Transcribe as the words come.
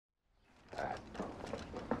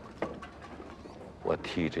我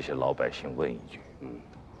替这些老百姓问一句，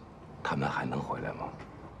他们还能回来吗？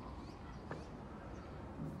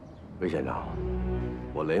魏县长，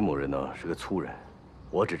我雷某人呢是个粗人，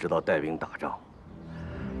我只知道带兵打仗，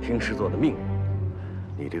听师座的命令。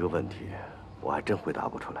你这个问题，我还真回答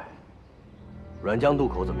不出来。软江渡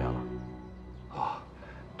口怎么样了？啊，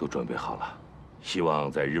都准备好了，希望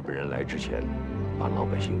在日本人来之前，把老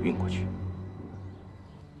百姓运过去。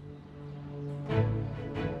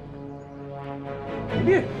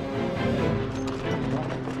运。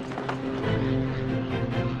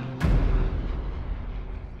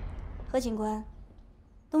何警官，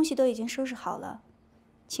东西都已经收拾好了，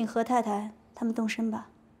请何太太他们动身吧。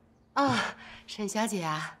啊，沈小姐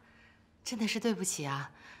啊，真的是对不起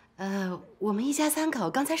啊。我们一家三口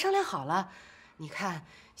刚才商量好了，你看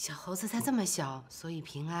小猴子才这么小，所以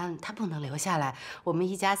平安他不能留下来，我们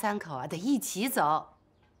一家三口啊得一起走。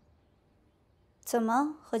怎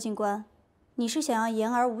么，何警官，你是想要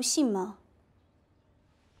言而无信吗？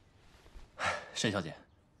沈小姐，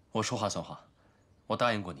我说话算话，我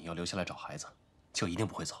答应过你要留下来找孩子，就一定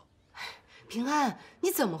不会走。平安，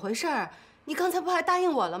你怎么回事？你刚才不还答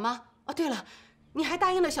应我了吗？哦，对了，你还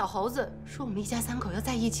答应了小猴子，说我们一家三口要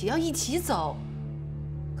在一起，要一起走。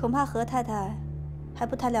恐怕何太太还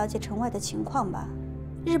不太了解城外的情况吧？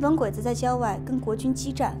日本鬼子在郊外跟国军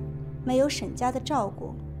激战，没有沈家的照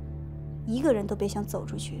顾，一个人都别想走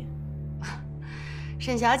出去。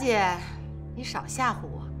沈小姐，你少吓唬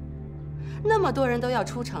我。那么多人都要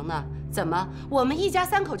出城呢，怎么我们一家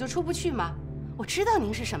三口就出不去吗？我知道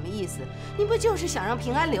您是什么意思，您不就是想让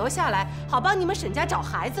平安留下来，好帮你们沈家找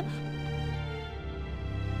孩子？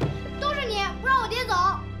都是你不让我爹走。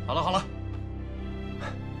好了好了，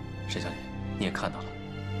沈小姐，你也看到了，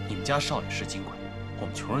你们家少爷是金贵，我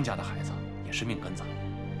们穷人家的孩子也是命根子。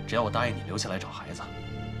只要我答应你留下来找孩子，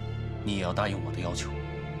你也要答应我的要求。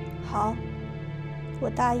好，我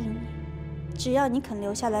答应你，只要你肯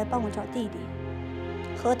留下来帮我找弟弟，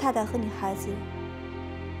何太太和你孩子，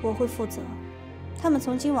我会负责。他们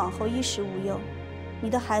从今往后衣食无忧，你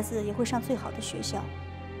的孩子也会上最好的学校。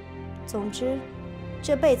总之，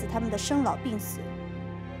这辈子他们的生老病死，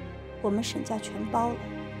我们沈家全包了。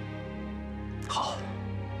好，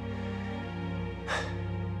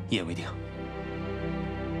一言为定。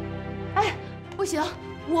哎，不行，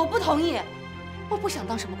我不同意，我不想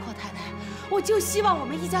当什么阔太太，我就希望我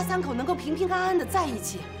们一家三口能够平平安安的在一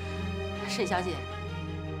起。沈小姐，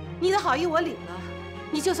你的好意我领了。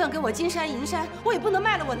你就算给我金山银山，我也不能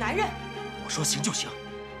卖了我男人。我说行就行，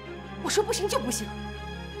我说不行就不行。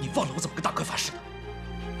你忘了我怎么跟大哥发誓的？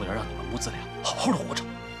我要让你们母子俩好好的活着。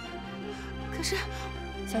可是，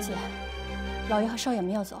小姐，老爷和少爷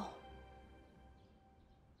们要走。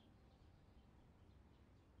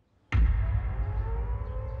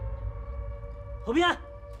何平安，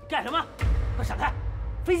你干什么？快闪开！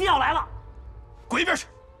飞机要来了！滚一边去！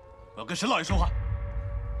我要跟沈老爷说话。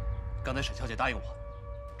刚才沈小姐答应我，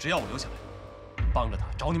只要我留下来，帮着她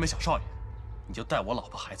找你们小少爷，你就带我老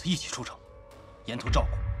婆孩子一起出城，沿途照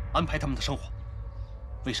顾、安排他们的生活。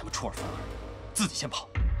为什么出尔反尔，自己先跑？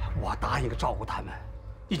我答应照顾他们，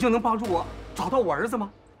你就能帮助我找到我儿子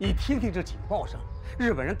吗？你听听这警报声，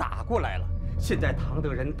日本人打过来了，现在唐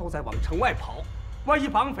德人都在往城外跑，万一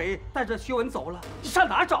绑匪带着薛文走了，你上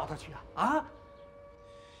哪儿找他去啊？啊！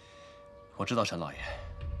我知道沈老爷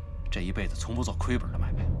这一辈子从不做亏本的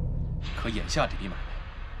买卖。可眼下这笔买卖，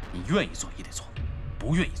你愿意做也得做，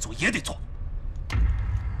不愿意做也得做。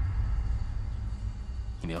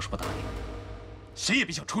你们要是不答应，谁也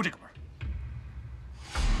别想出这个门。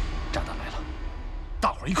炸弹来了，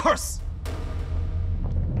大伙儿一块儿死。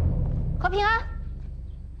何平安，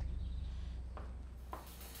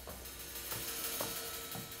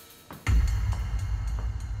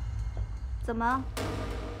怎么？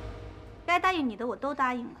该答应你的我都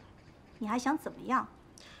答应了，你还想怎么样？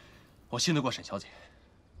我信得过沈小姐，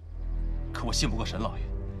可我信不过沈老爷。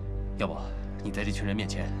要不你在这群人面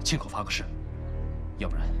前亲口发个誓，要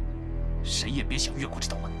不然谁也别想越过这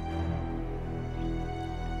道门。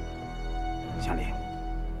香莲，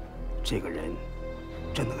这个人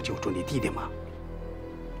真能救出你弟弟吗？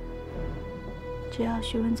只要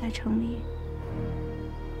徐文在城里，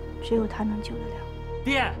只有他能救得了。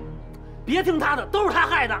爹，别听他的，都是他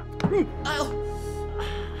害的。哎呦，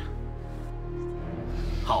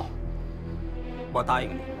好。我答应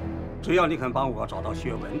你，只要你肯帮我找到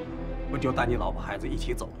薛文，我就带你老婆孩子一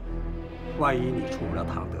起走。万一你出不了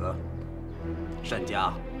唐德，沈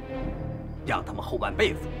家让他们后半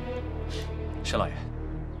辈子。沈老爷，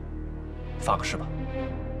发个誓吧。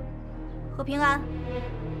何平安，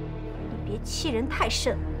你别欺人太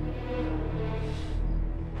甚。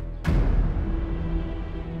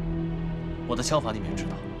我我的枪法你们也知道，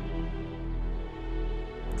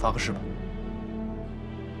发个誓吧，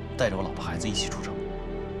带着我老婆孩子一起出城。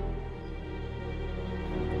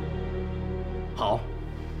好，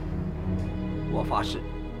我发誓，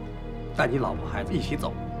带你老婆孩子一起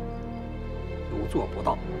走。如做不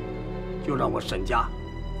到，就让我沈家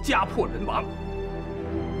家破人亡。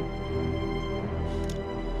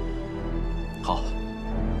好，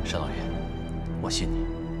沈老爷，我信你，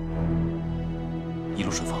一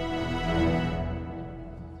路顺风。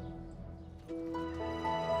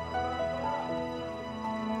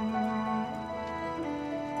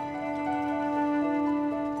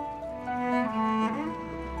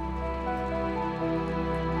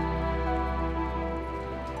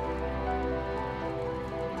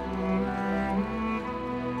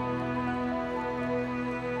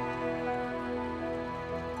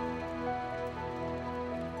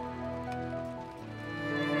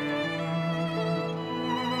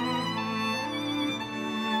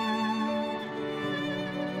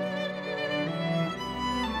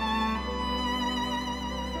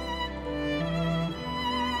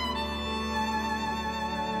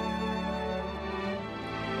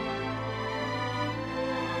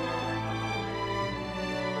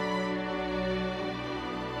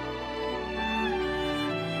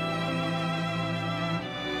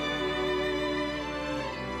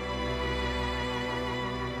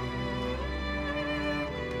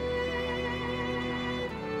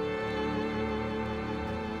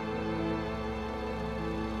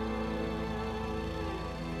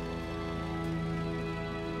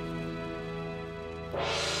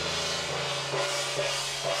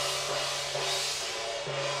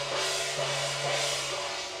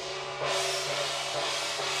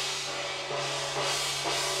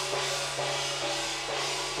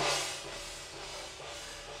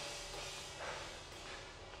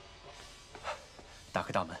打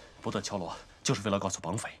开大门，不断敲锣，就是为了告诉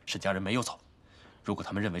绑匪沈家人没有走。如果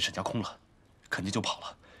他们认为沈家空了，肯定就跑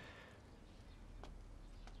了。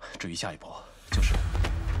至于下一步，就是……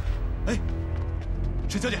哎，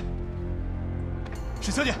沈小姐，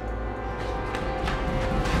沈小姐，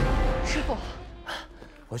师傅，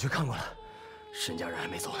我去看过了，沈家人还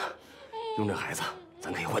没走呢。用这孩子，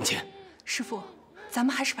咱可以换钱。师傅，咱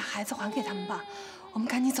们还是把孩子还给他们吧。我们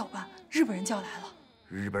赶紧走吧，日本人就要来了。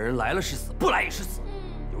日本人来了是死，不来也是死。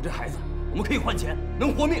有这孩子，我们可以换钱，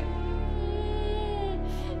能活命。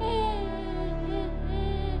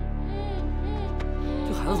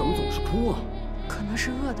这孩子怎么总是哭啊？可能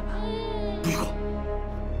是饿的吧。不许哭！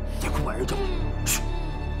再哭把人叫来。去。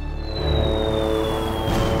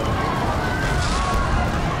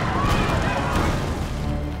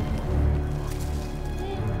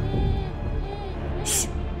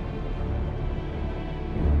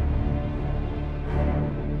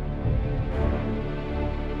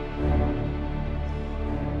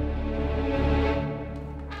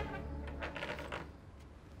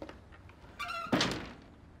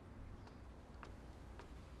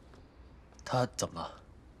他怎么了？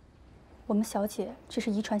我们小姐这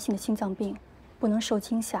是遗传性的心脏病，不能受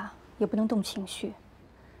惊吓，也不能动情绪，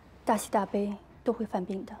大喜大悲都会犯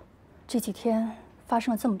病的。这几天发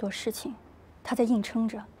生了这么多事情，她在硬撑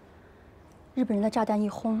着。日本人的炸弹一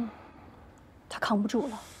轰，她扛不住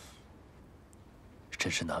了。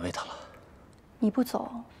真是难为她了。你不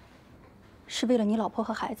走，是为了你老婆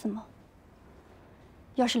和孩子吗？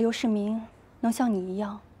要是刘世民能像你一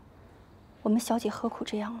样，我们小姐何苦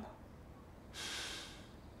这样呢？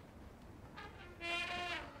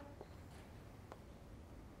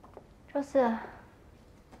周四，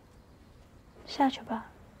下去吧。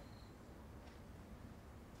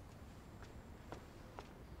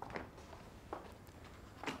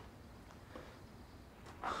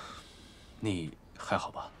你还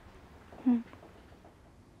好吧？嗯，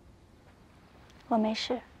我没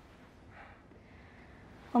事。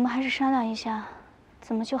我们还是商量一下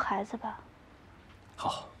怎么救孩子吧。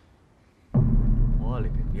好。我勒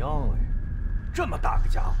个娘哎！这么大个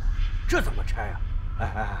家伙，这怎么拆啊？哎，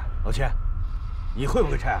老钱，你会不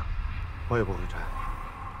会拆啊？我也不会拆。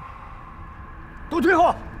都退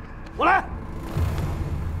后，我来。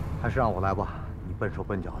还是让我来吧，你笨手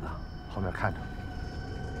笨脚的，后面看着。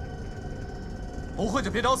不会就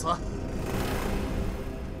别找死。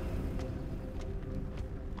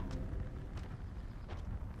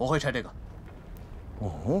我会拆这个。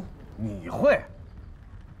哦，你会？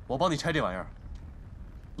我帮你拆这玩意儿，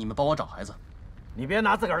你们帮我找孩子。你别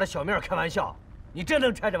拿自个儿的小命开玩笑，你真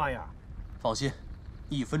能拆这玩意儿？放心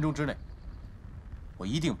，1分钟之内，我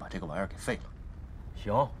一定把这个玩意儿给废了。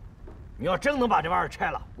行，你要真能把这玩意儿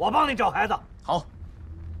拆了，我帮你找孩子。好，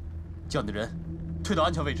叫你的人退到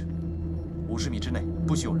安全位置，50米之内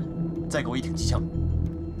不许有人，再给我一挺机枪。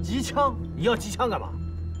机枪？你要机枪干嘛？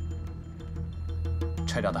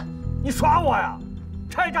拆炸弹。你耍我呀？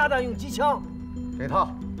拆炸弹用机枪？这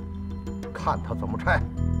套，看他怎么拆。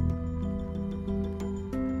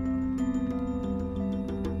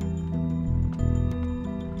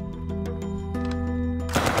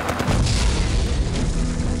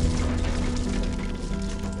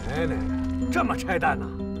 这么拆弹呢？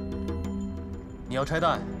你要拆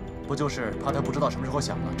弹，不就是怕他不知道什么时候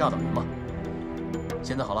响了，炸到人吗？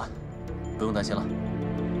现在好了，不用担心了。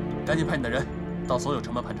赶紧派你的人到所有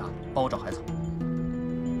城门盘查，帮我找孩子。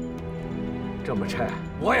这么拆，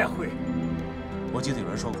我也会。我记得有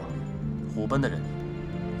人说过，虎贲的人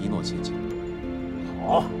一诺千金。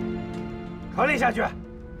好，传令下去，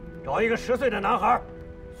找一个10岁的男孩，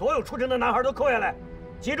所有出城的男孩都扣下来，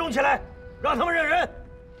集中起来，让他们认人。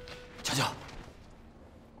 乔乔，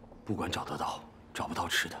不管找得到找不到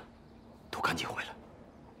吃的，都赶紧回来，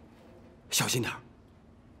小心点儿。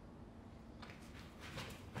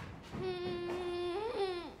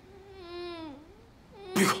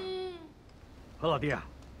闭口！何老弟啊，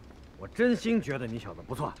我真心觉得你小子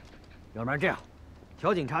不错，要不然这样，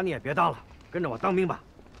小警察你也别当了，跟着我当兵吧。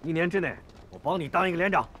1年之内，我保你当一个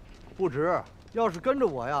连长。不止，要是跟着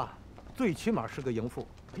我呀，最起码是个营副。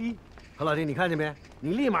嘿，何老弟，你看见没？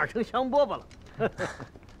你立马成香饽饽了。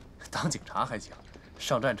当警察还行，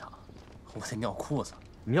上战场我得尿裤子。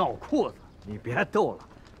尿裤子？你别逗了，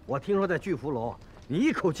我听说在巨福楼，你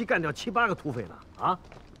一口气干掉7、8个土匪呢。啊？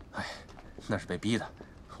哎，那是被逼的，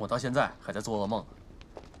我到现在还在做噩梦呢。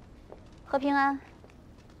何平安，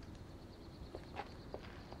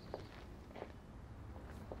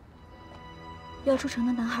要出城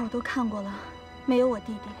的男孩我都看过了，没有我弟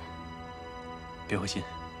弟。别灰心，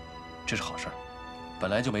这是好事儿。本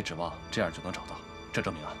来就没指望这样就能找到，这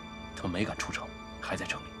证明啊，他们没敢出城，还在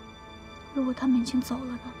城里。如果他们已经走了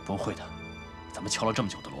呢？不会的，咱们敲了这么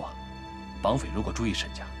久的锣，绑匪如果注意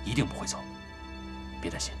沈家，一定不会走。别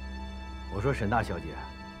担心。我说沈大小姐，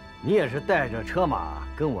你也是带着车马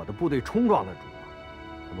跟我的部队冲撞的主，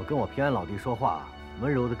怎么跟我平安老弟说话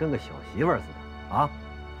温柔的跟个小媳妇儿似的啊？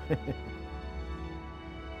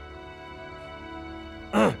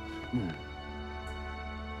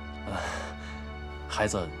孩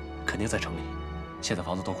子肯定在城里，现在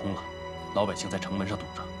房子都空了，老百姓在城门上堵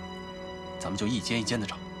着，咱们就一间一间的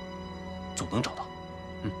找，总能找到。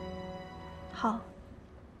好。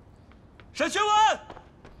沈学文，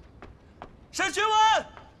沈学文，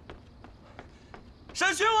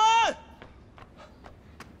沈学文，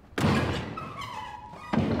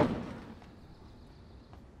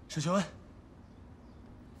沈学文，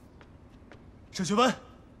沈学文。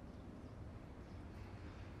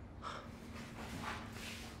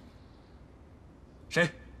 谁？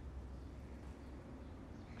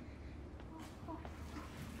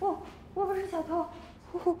我不是小偷，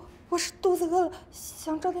我是肚子饿了，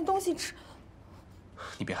想找点东西吃。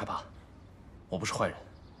你别害怕，我不是坏人。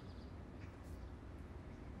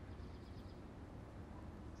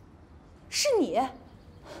是你，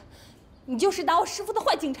你就是打我师父的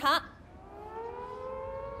坏警察。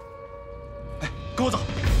哎，跟我走，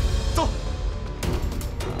走。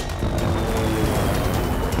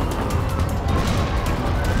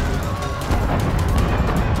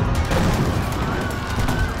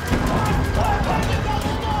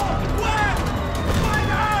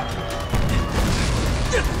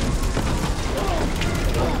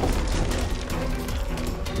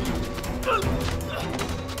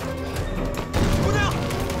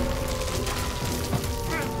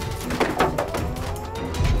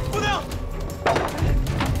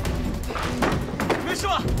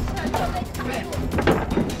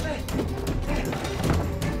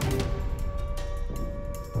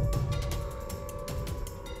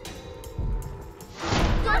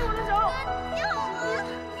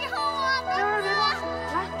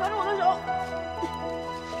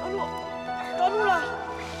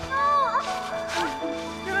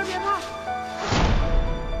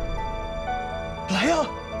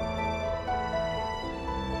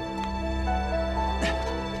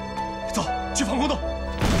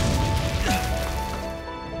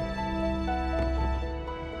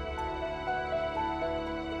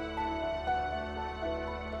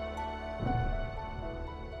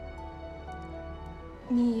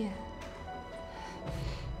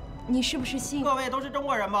 你是不是信？各位都是中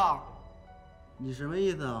国人吧？你什么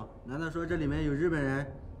意思啊？难道说这里面有日本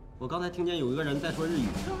人？我刚才听见有一个人在说日语。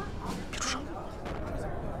别出声。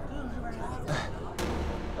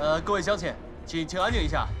各位乡亲，请安静一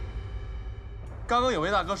下。刚刚有位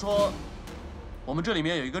大哥说，我们这里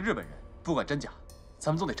面有一个日本人，不管真假，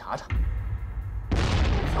咱们都得查查。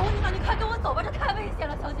求你了，你快给我走吧，这太危险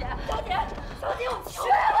了，小姐，小姐，小姐，我求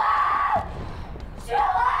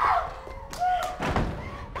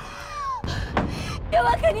雪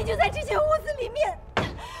文肯定就在这间屋子里面，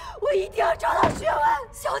我一定要找到雪文。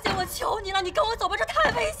小姐，我求你了，你跟我走吧，这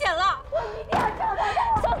太危险了。我一定要找到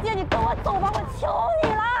他。小姐，你跟我走吧，我求你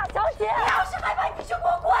了，小姐。你要是害怕，你就给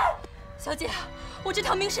我滚。小姐，我这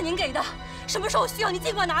条命是您给的，什么时候需要你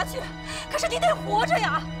尽管拿去，可是你得活着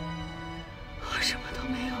呀。我什么都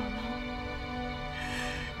没有了，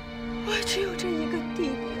我只有这一个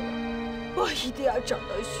弟弟了。我一定要找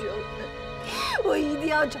到雪文，我一定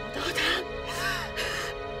要找到他。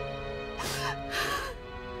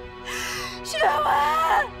雪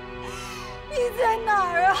文，你在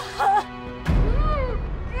哪儿啊？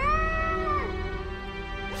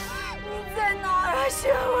你在哪儿啊，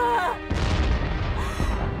雪文？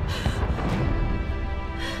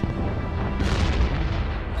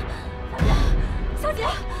小姐，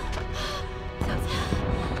小姐，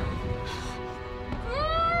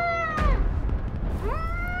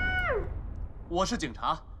我是警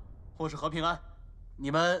察，我是何平安，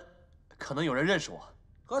你们可能有人认识我。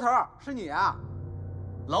何头，是你啊？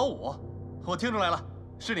老五，我听出来了，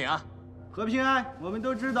是你啊。何平安，我们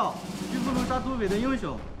都知道，拒不能杀东北的英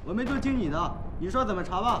雄，我们都听你的，你说怎么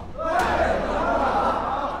查吧？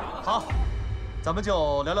好，咱们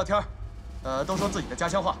就聊聊天都说自己的家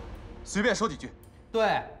乡话，随便说几句。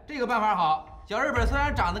对，这个办法好。小日本虽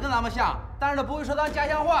然长得跟咱们像，但是他不会说咱家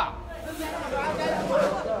乡话。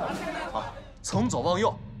好，从左往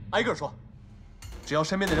右，挨个说，只要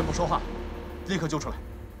身边的人不说话，立刻揪出来，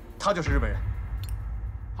他就是日本人。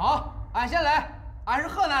好，俺先来，俺是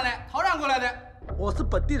河南来，逃战过来的。我是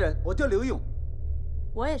本地人，我叫刘勇。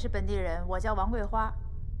我也是本地人，我叫王桂花。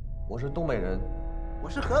我是东北人。我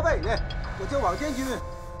是河北人，我叫王建军。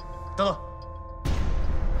等等，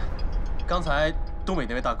刚才东北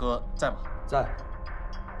那位大哥在吗？在。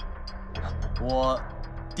我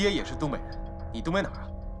爹也是东北人，你东北哪儿啊？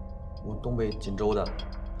我东北锦州的。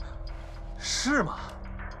是吗？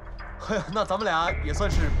哎呀，那咱们俩也算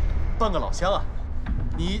是半个老乡啊。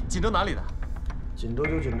你锦州哪里的？锦州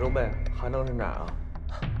就锦州呗，还能是哪儿啊？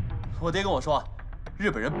我爹跟我说，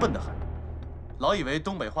日本人笨得很，老以为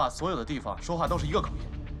东北话所有的地方说话都是一个口音，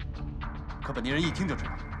可本地人一听就知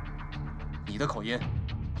道，你的口音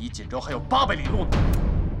离锦州还有800里路呢。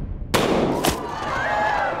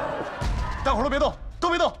大伙儿都别动，都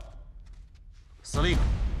别动，死了一个。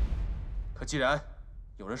可既然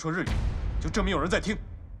有人说日语，就证明有人在听，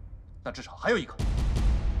那至少还有一个。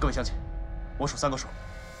各位乡亲，我数3个数，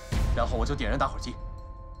然后我就点燃打火机，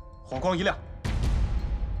火光一亮，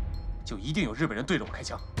就一定有日本人对着我开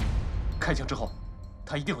枪。开枪之后，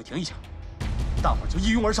他一定会停一下，大伙儿就一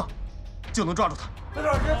拥而上，就能抓住他。何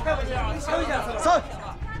老师，太危险了，太危险了！3、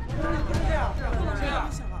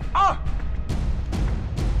2、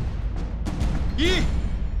1。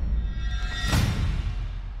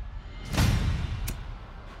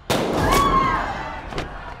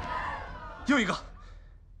又一个。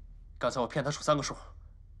刚才我骗他数3个数，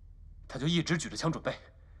他就一直举着枪准备，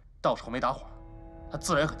到时候没打火，他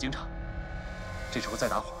自然很惊诧。这时候再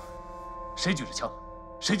打火，谁举着枪，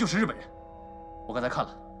谁就是日本人。我刚才看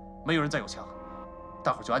了，没有人再有枪，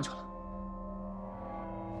大伙儿就安全了。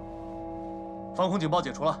防空警报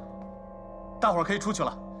解除了，大伙儿可以出去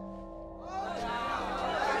了。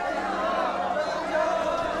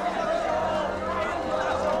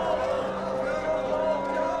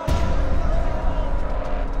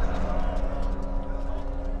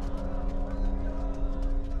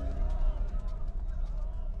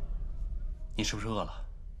你是不是饿了？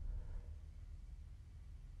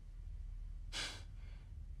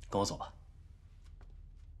跟我走吧。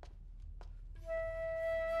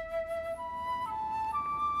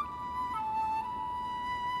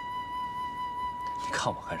你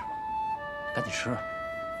看我干什么？赶紧吃。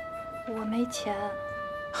我没钱。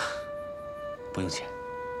不用钱。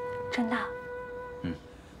真的？嗯。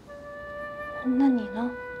那你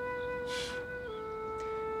呢？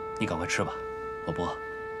你赶快吃吧，我不饿。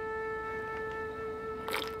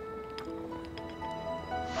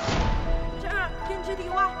天吃地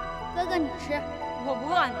蛙，哥哥你吃，我不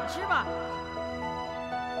饿，你吃吧。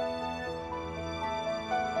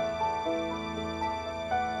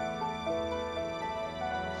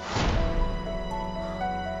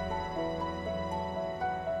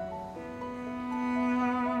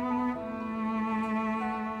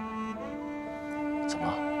怎么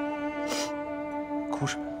了？哭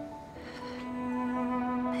什么？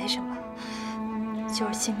没什么，就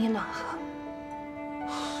是心里暖和。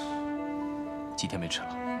几天没吃了，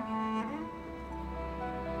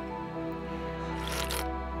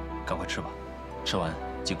赶快吃吧，吃完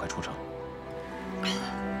尽快出城。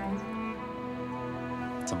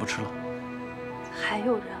怎么不吃了？还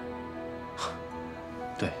有人。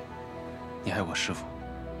对，你还有个师傅。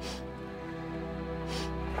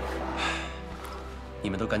你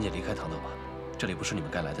们都赶紧离开唐德吧，这里不是你们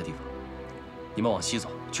该来的地方。你们往西走，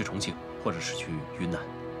去重庆，或者是去云南。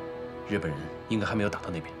日本人应该还没有打到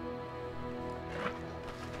那边。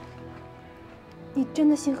你真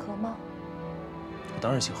的姓何吗？我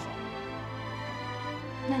当然姓何。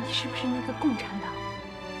那你是不是那个共产党？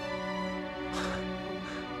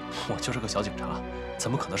我就是个小警察，怎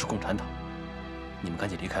么可能是共产党？你们赶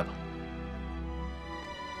紧离开吧。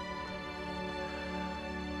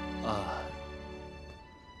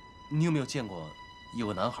你有没有见过有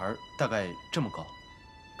个男孩，大概这么高，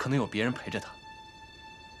可能有别人陪着他？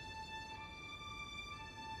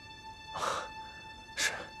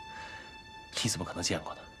是，你怎么可能见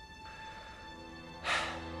过呢？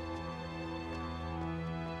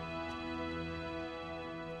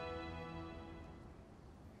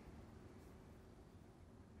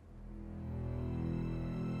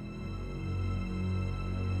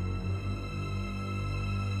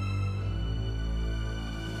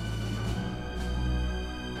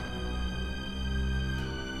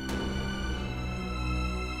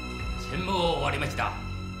任務終わりました。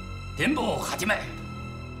伝播始め。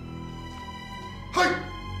はい。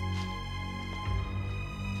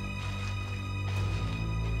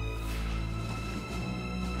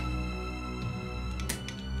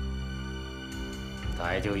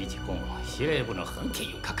隊長一行司令部の半径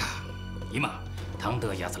4日か。今唐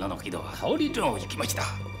德奴らの人は法理上行きました。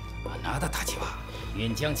あなたたちは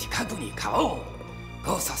原ちゃん近くに川を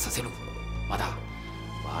交差させる。まだ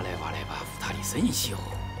我々は2人戦士を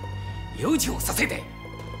養生させて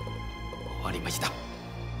終わりました。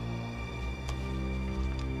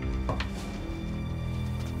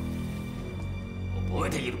覚え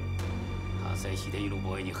ている。発生している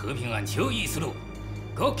防衛に和平安注意する。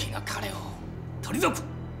大きな彼を取り除く。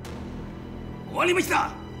終わりまし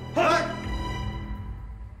た。はい。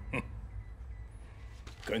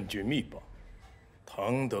根据密报，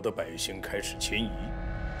唐德的百姓开始迁移，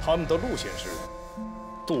他们的路线是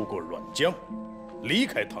渡过沅江，离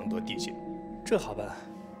开唐德地界。这好办，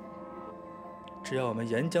只要我们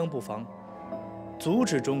沿江布防，阻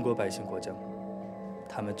止中国百姓过江，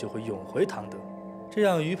他们就会涌回唐德。这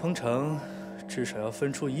样，于鹏城至少要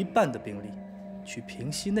分出一半的兵力去平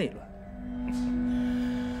息内乱。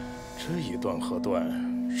这一段河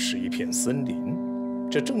段是一片森林，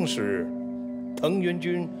这正是藤原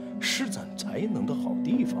军施展才能的好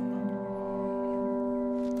地方啊！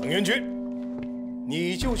藤原军，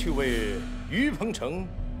你就去为于鹏城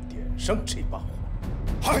点上这把火。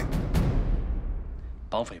嗨！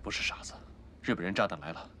绑匪不是傻子，日本人炸弹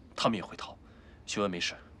来了，他们也会逃。学文没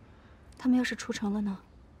事。他们要是出城了呢？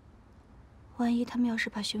万一他们要是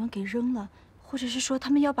把学文给扔了，或者是说他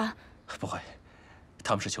们要把……不会，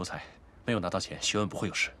他们是求财，没有拿到钱，学文不会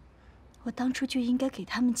有事。我当初就应该给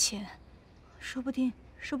他们钱，说不定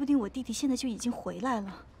我弟弟现在就已经回来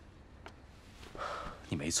了。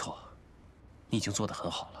你没错，你已经做得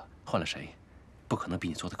很好了，换了谁，不可能比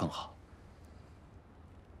你做得更好。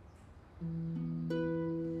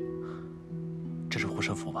这是护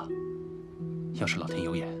身符吧？要是老天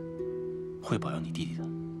有眼，会保佑你弟弟的。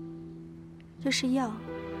这是药，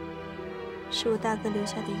是我大哥留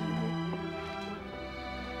下的遗物。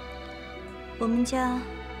我们家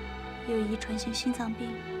有遗传性心脏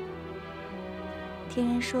病，听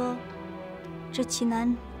人说这奇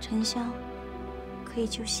楠沉香可以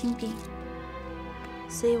救心病，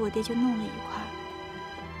所以我爹就弄了一块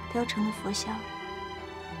雕成的佛像，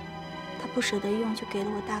他不舍得用，就给了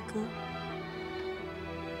我大哥。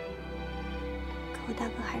可我大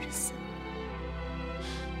哥还是死了。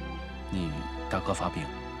你大哥发病，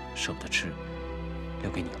舍不得吃，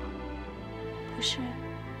留给你了。不是，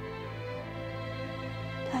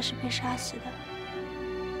他是被杀死的，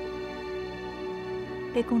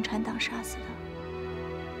被共产党杀死的。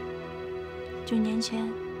9年前，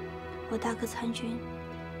我大哥参军，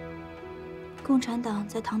共产党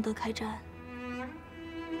在唐德开战。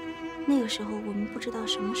那个时候我们不知道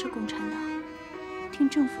什么是共产党，听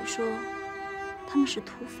政府说他们是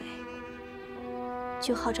土匪，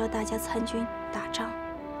就号召大家参军打仗。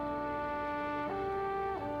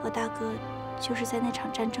我大哥就是在那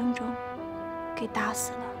场战争中给打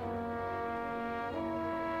死了，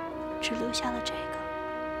只留下了这个。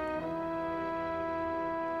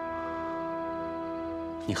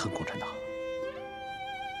你恨共产党？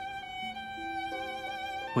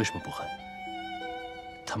为什么不恨？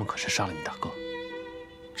他们可是杀了你大哥。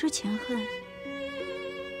之前恨，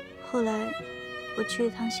后来我去一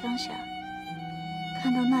趟乡下，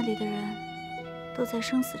看到那里的人都在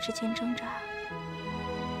生死之间挣扎。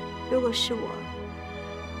如果是我，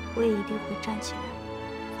我也一定会站起来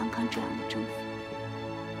反抗这样的政府。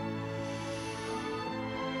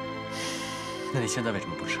那你现在为什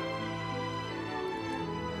么不吃？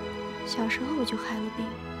小时候我就害了病，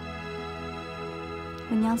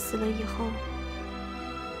我娘死了以后，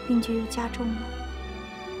病就又加重了，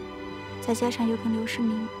再加上又跟刘世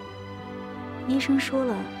民，医生说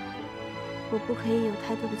了，我不可以有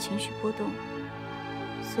太多的情绪波动，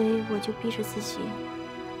所以我就逼着自己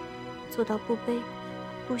做到不悲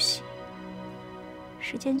不喜。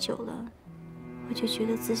时间久了，我就觉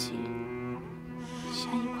得自己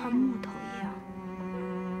像一块木头一样。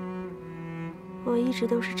我一直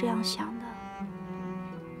都是这样想的，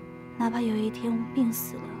哪怕有一天我病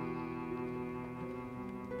死了，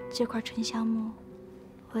这块沉香木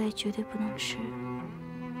我也绝对不能吃，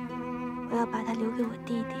我要把它留给我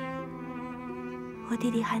弟弟。我弟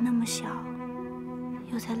弟还那么小，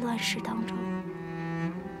又在乱世当中。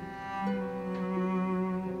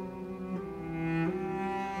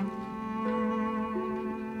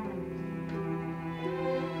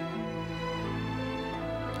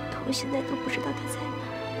我现在都不知道他在哪。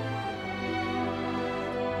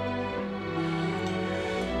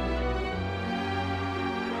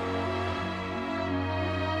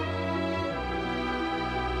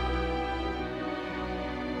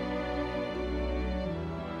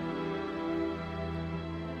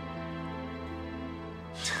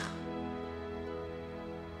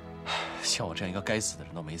像我这样一个该死的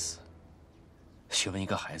人都没死，询问一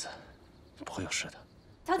个孩子，不会有事的。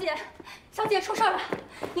小姐，小姐出事了，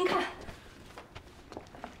您看。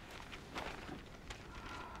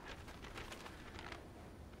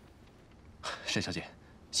沈小姐，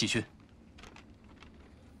喜讯。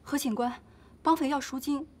何警官，绑匪要赎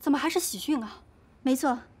金，怎么还是喜讯啊？没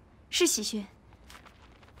错，是喜讯。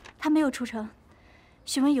他没有出城，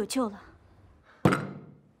询问有救了。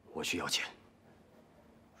我去要钱，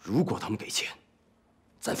如果他们给钱，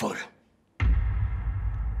咱放人；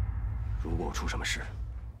如果我出什么事，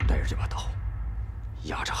带着这把刀，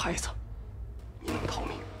压着孩子，你能逃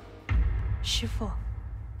命？师傅，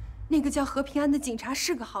那个叫何平安的警察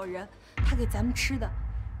是个好人，他给咱们吃的，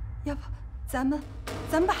要不咱们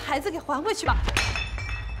把孩子给还回去吧。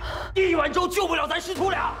1碗粥救不了咱师徒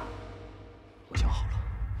俩。我想好了，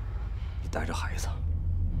你带着孩子，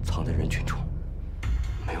藏在人群中，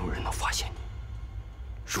没有人能发现你。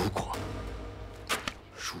如果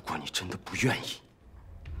你真的不愿意，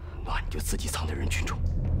那你就自己藏在人群中。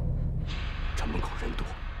这门口人多，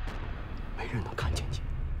没人能看见你。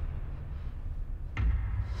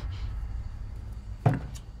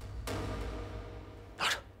拿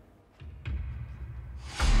着。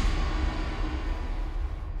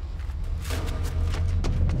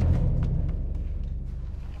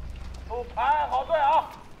出牌，好队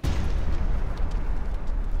啊！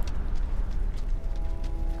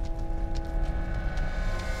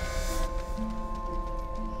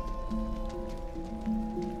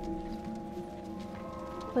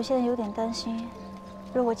我现在有点担心，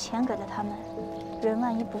如果钱给了他们，人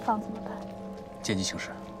万一不放怎么办？见机行事，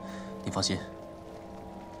你放心，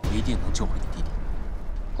我一定能救回你弟弟。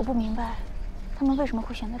我不明白，他们为什么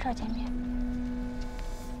会选择这儿见面？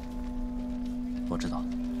我知道，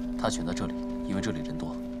他选择这里，因为这里人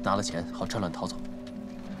多，拿了钱好趁乱逃走。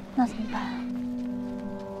那怎么办？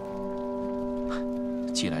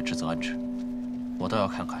既来之则安之，我倒要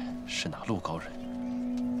看看是哪路高人，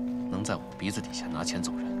能在我鼻子底下拿钱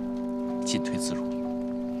走人，进退自如。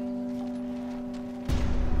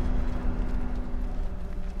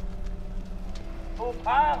出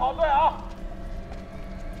牌，好队啊！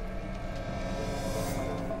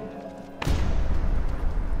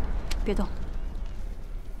别动。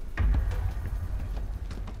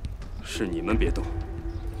是你们别动，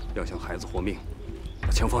要想孩子活命，把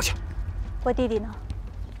枪放下。我弟弟呢？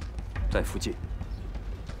在附近。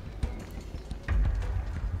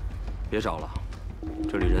别找了，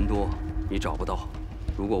这里人多，你找不到。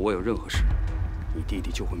如果我有任何事，你弟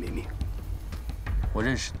弟就会没命。我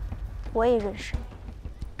认识你，我也认识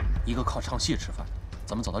你。一个靠唱戏吃饭的，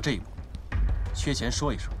怎么走到这一步？缺钱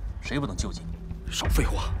说一声，谁不能救济你？少废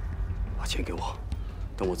话，把钱给我，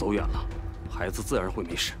等我走远了，孩子自然会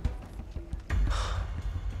没事。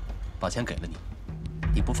把钱给了你，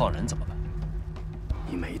你不放人怎么办？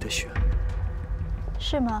你没得选。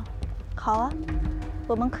是吗？好啊，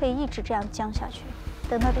我们可以一直这样僵下去，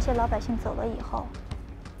等到这些老百姓走了以后，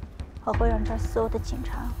我会让这儿所有的警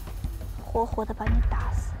察活活的把你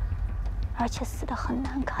打死，而且死得很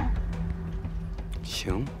难看。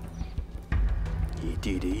行，你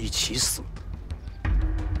弟弟一起死。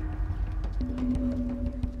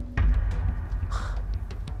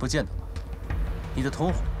不见得吧？你的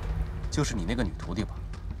同伙就是你那个女徒弟吧？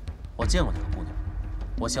我见过那个姑娘，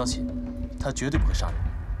我相信她绝对不会杀人。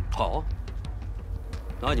好，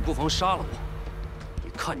那你不妨杀了我，你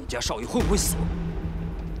看你家少爷会不会死？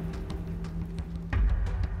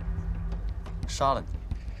杀了你，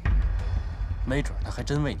没准他还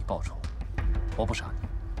真为你报仇。我不杀你，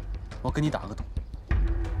我跟你打个赌，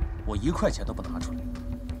我1块钱都不拿出来，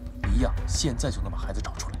一样现在就能把孩子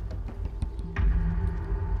找出来。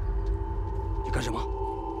你干什么？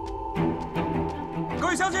各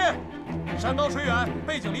位乡亲，山高水远，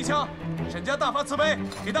背井离乡，沈家大发慈悲，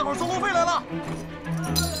给大伙送路费来了。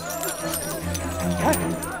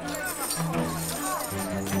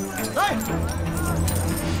来，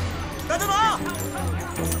大家拿！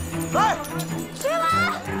来，徐文，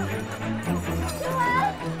徐文，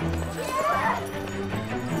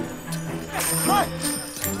来！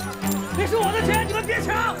这是我的钱，你们别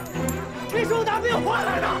抢！这是我打命换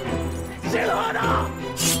来的，谁喝的？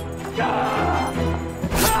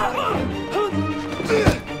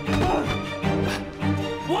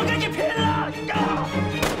我跟你拼了！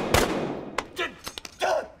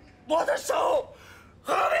我的手，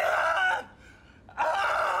何平安！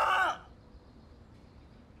啊！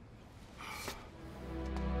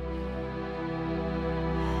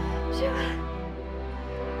徐文，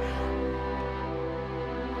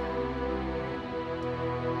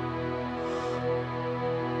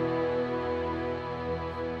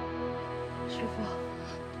师傅，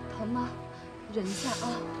疼吗？忍一下啊。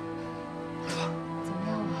怎么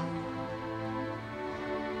样了？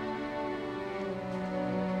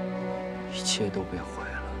一切都被毁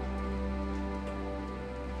了，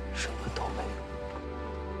什么都没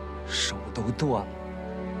有，手都断了。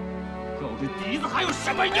要这笛子还有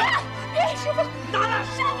什么用？别，师傅，拿来！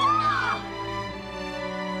师傅！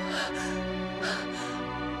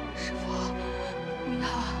师傅，不要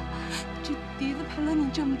啊！这笛子陪了你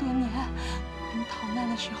这么多年，你逃难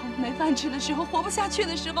的时候、没饭吃的时候、活不下去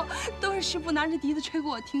的时候，都是师傅拿着笛子吹给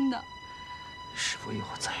我听的。师傅以后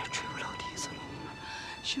再也吹不了笛子了。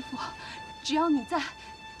师傅，只要你在，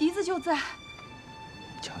笛子就在。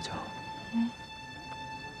娇娇，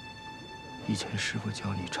以前师傅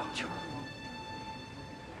教你唱曲儿，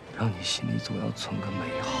让你心里总要存个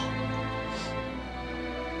美好。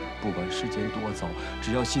不管世间多糟，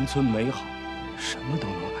只要心存美好，什么都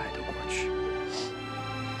能挨得过去。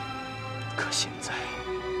可现在，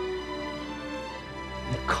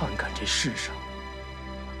你看看这世上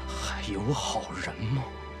还有好人吗？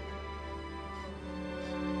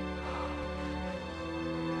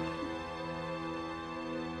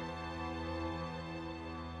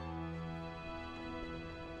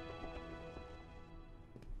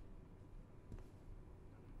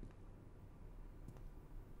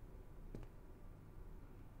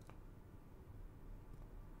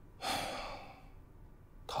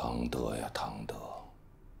唐德呀，唐德，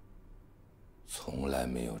从来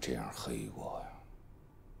没有这样黑过呀！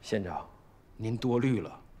县长，您多虑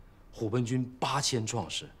了，虎贲军8000壮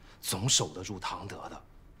士，总守得住唐德的。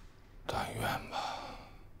但愿吧。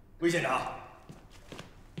魏县长，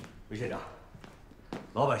魏县长，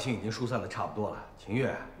老百姓已经疏散的差不多了，秦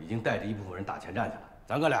越已经带着一部分人打前站去了，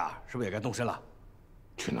咱哥俩是不是也该动身了？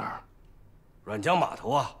去哪儿？阮江码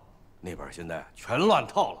头啊，那边现在全乱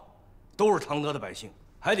套了，都是唐德的百姓。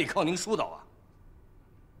还得靠您疏导啊！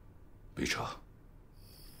备车。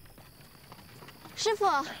师傅，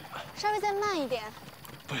稍微再慢一点。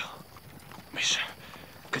不用，没事，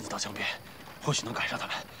跟你到江边，或许能赶上他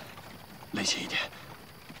们。勒紧一点。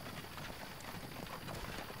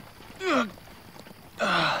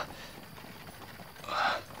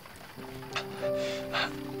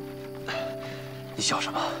你笑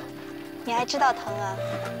什么？你还知道疼啊？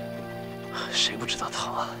谁不知道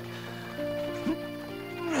疼啊？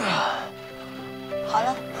好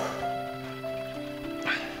了。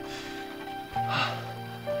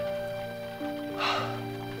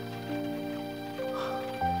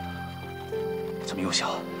怎么又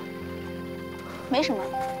笑？没什么，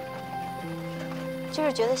就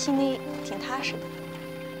是觉得心里挺踏实的。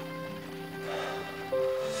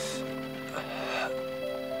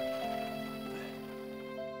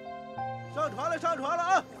上船了，上船了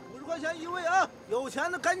啊！50块钱一位啊！有钱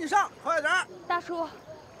的赶紧上，快点！大叔。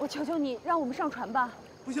我求求你，让我们上船吧！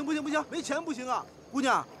不行不行不行，没钱不行啊！姑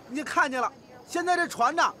娘，你也看见了，现在这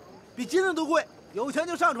船呐，比金子都贵。有钱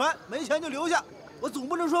就上船，没钱就留下。我总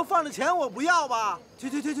不能说放着钱我不要吧？去，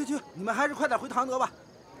你们还是快点回唐德吧。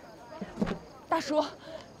大叔，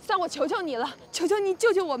算我求求你了，求求你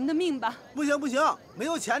救救我们的命吧！不行，没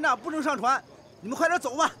有钱呐，不能上船。你们快点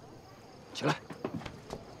走吧。起来！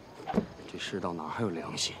这世道哪还有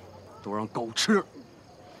良心？都让狗吃！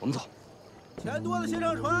我们走。钱多的先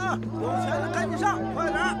上船，有钱的赶紧上，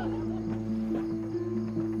快点！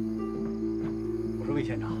我说魏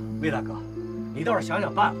县长，魏大哥，你倒是想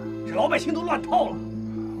想办法，这老百姓都乱套了。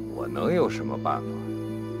我能有什么办法？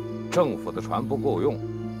政府的船不够用，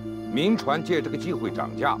民船借这个机会涨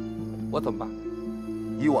价，我怎么办？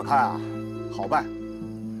依我看啊，好办。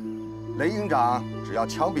雷营长只要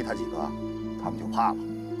枪毙他几个，他们就怕了。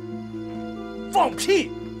放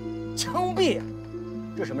屁！枪毙？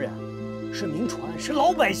这什么人？是民船，是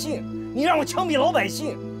老百姓。你让我枪毙老百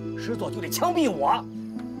姓，师座就得枪毙我。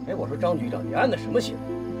哎，我说张局长，你安的什么心？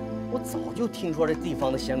我早就听说这地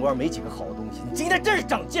方的闲官没几个好东西，你今天真是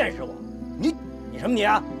长见识我。你什么你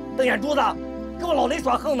啊？瞪眼珠子，跟我老雷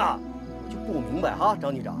耍横呢？我就不明白哈，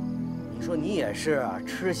张局长，你说你也是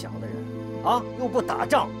吃香的人啊，又不打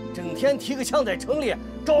仗，整天提个枪在城里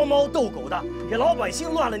招猫逗狗的，给老百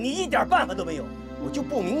姓乱了，你一点办法都没有。我就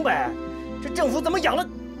不明白，这政府怎么养了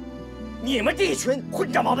你们这一群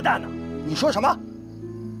混账王八蛋呢？你说什么？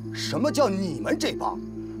什么叫你们这帮？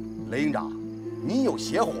雷营长，你有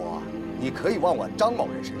邪火，你可以往我张某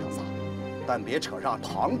人身上撒，但别扯上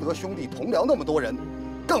唐德兄弟同僚那么多人，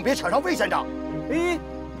更别扯上魏县长。哎，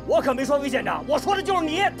我可没说魏县长，我说的就是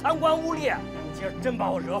你贪官污吏。你今儿真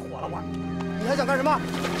把我惹火了，你还想干什么？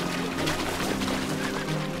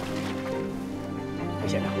魏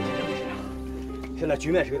县长，现在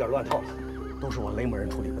局面是有点乱套了，都是我雷某人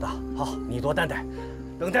处理不当。好，你多担待，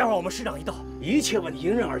等待会儿我们师长一到，一切问题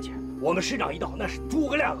迎刃而解。我们师长一到，那是诸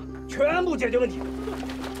葛亮啊，全部解决问题。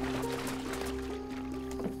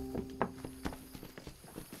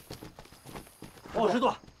师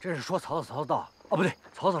座，这是说曹操到。哦，不对，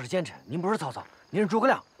曹操是奸臣，您不是曹操，您是诸葛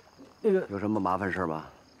亮。那个有什么麻烦事吗？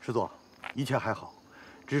师座，一切还好，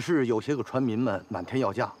只是有些个船民们满天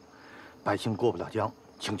要价，百姓过不了江，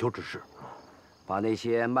请求指示。把那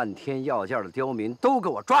些漫天要价的刁民都给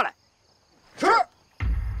我抓来。是。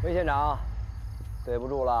魏县长，对不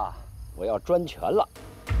住了，我要专权了。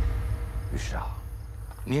于师啊，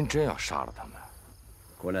您真要杀了他们？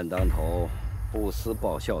国难当头，不思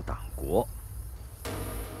报效党国，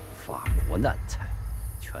发国难财，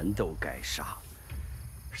全都该杀。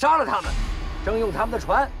杀了他们，征用他们的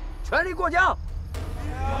船，全力过江。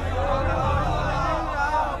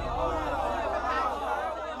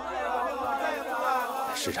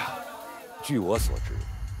师长，据我所知，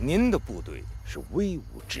您的部队是威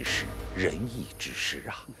武之师、仁义之师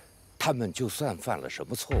啊。他们就算犯了什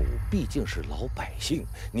么错误，毕竟是老百姓，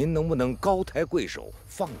您能不能高抬贵手，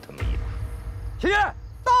放他们一马？齐军，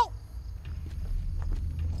到！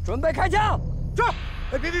准备开枪！是。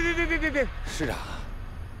哎，别！师长，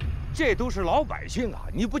这都是老百姓啊！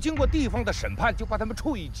你不经过地方的审判就把他们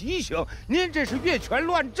处以极刑，您这是越权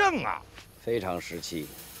乱政啊！非常时期，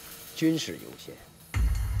军事优先。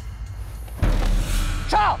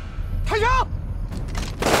上！开枪！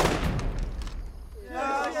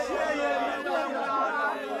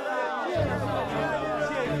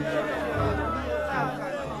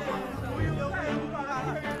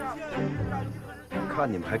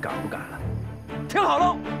看你们还敢不敢了！听好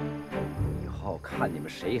了，以后看你们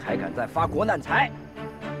谁还敢再发国难财，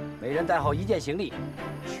每人带好1件行李，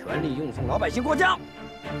全力运送老百姓过江，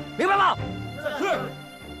明白吗？是。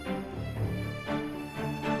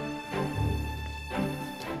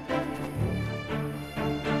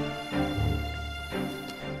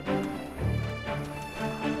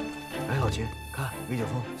哎，老秦，看魏景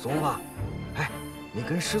峰怂了吧？哎，你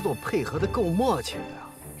跟师座配合的够默契的呀。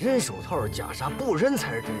扔手套是假杀，不扔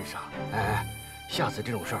才是真杀。哎，下次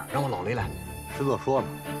这种事儿让我老雷来。师座说了，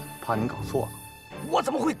怕您搞错了。我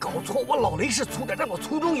怎么会搞错？我老雷是粗的，但我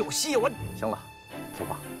粗中有细。我行了，走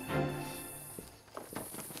吧。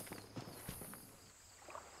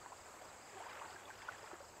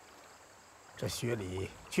这薛礼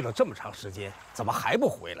去了这么长时间，怎么还不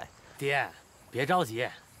回来？爹，别着急，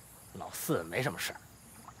老四没什么事。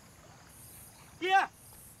爹，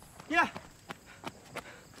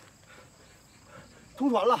通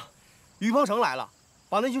船了，于鹏城来了，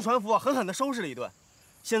把那群船夫狠狠地收拾了一顿，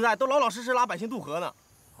现在都老老实实拉百姓渡河呢。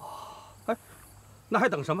哎，那还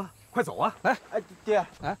等什么？快走啊！来，哎，爹，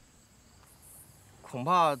哎，恐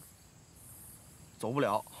怕走不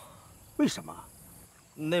了。为什么？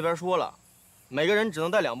那边说了，每个人只能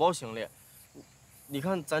带2包行李。你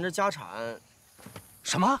看咱这家产，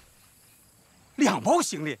什么？2包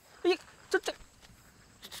行李？哎，这，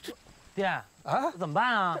爹啊，怎么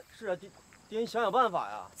办啊？是啊，爹，你想想办法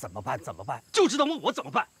呀！怎么办？就知道问我怎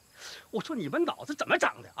么办。我说你们脑子怎么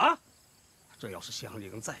长的啊？这要是祥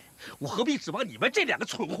林在，我何必指望你们这2个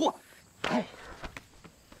蠢货？哎，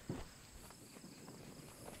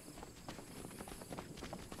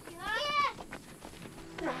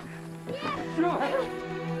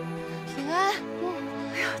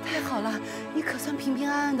算平平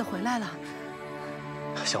安安的回来了。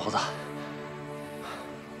小伙子，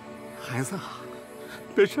孩子，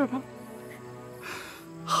没事吧？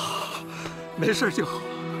好，没事就好。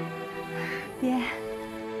爹，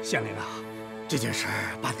香菱啊，这件事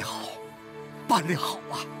办得好，办得好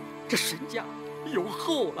啊！这沈家有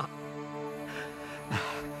后了。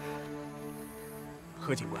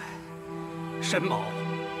何警官，沈某，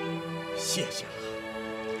谢谢了。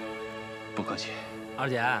不客气。二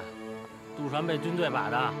姐，渡船被军队把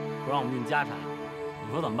的，不让我们运家产，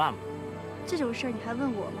你说怎么办吧？这种事儿你还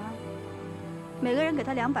问我吗？每个人给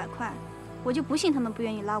他200块，我就不信他们不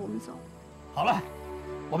愿意拉我们走。好了，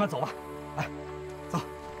我们走吧。来，走。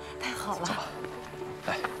太好了。走吧。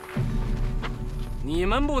来，你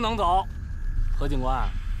们不能走。何警官，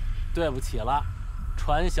对不起了，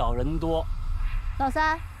船小人多。老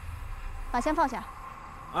三，把枪放下。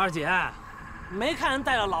二姐，没看人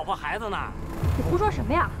带着老婆孩子呢。你胡说什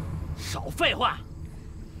么呀？少废话。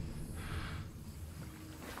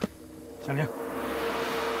香菱，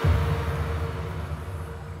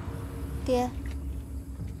爹，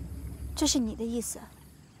这是你的意思？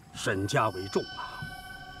沈家为重啊。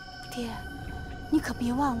爹，你可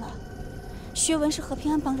别忘了，薛文是何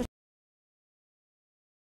平安帮着